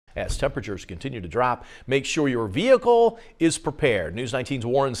As temperatures continue to drop, make sure your vehicle is prepared. News 19's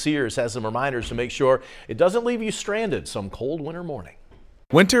Warren Sears has some reminders to make sure it doesn't leave you stranded some cold winter morning.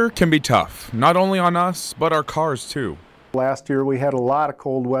 Winter can be tough, not only on us, but our cars too. Last year we had a lot of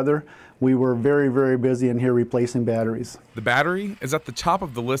cold weather. We were very busy in here replacing batteries. The battery is at the top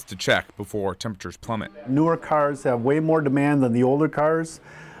of the list to check before temperatures plummet. Newer cars have way more demand than the older cars.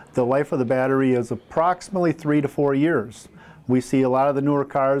 The life of the battery is approximately 3 to 4 years. We see a lot of the newer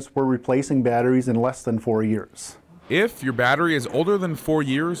cars, we're replacing batteries in less than 4 years. If your battery is older than 4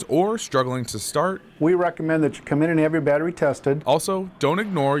 years or struggling to start, we recommend that you come in and have your battery tested. Also, don't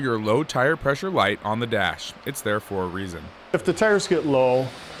ignore your low tire pressure light on the dash. It's there for a reason. If the tires get low,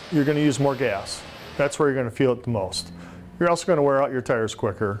 you're going to use more gas. That's where you're going to feel it the most. You're also going to wear out your tires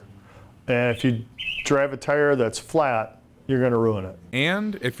quicker. And if you drive a tire that's flat, you're going to ruin it.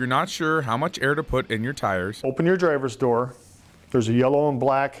 And if you're not sure how much air to put in your tires, open your driver's door. There's a yellow and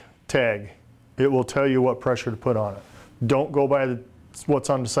black tag. It will tell you what pressure to put on it. Don't go by what's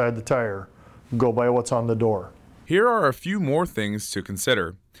on the side of the tire. Go by what's on the door. Here are a few more things to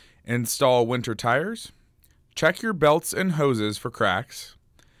consider. Install winter tires. Check your belts and hoses for cracks.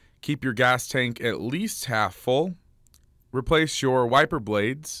 Keep your gas tank at least half full. Replace your wiper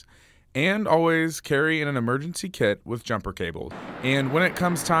blades. And always carry an emergency kit with jumper cables. And when it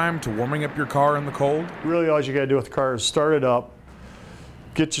comes time to warming up your car in the cold, really all you got to do with the car is start it up,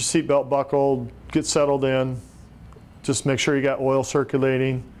 get your seatbelt buckled, get settled in, just make sure you got oil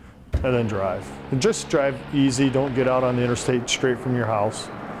circulating, and then drive. And just drive easy, don't get out on the interstate straight from your house.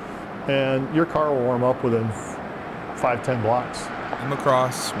 And your car will warm up within 5-10 blocks. In La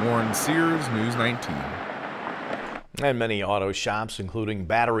Crosse, Warren Sears, News 19. And many auto shops, including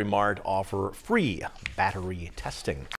Battery Mart, offer free battery testing.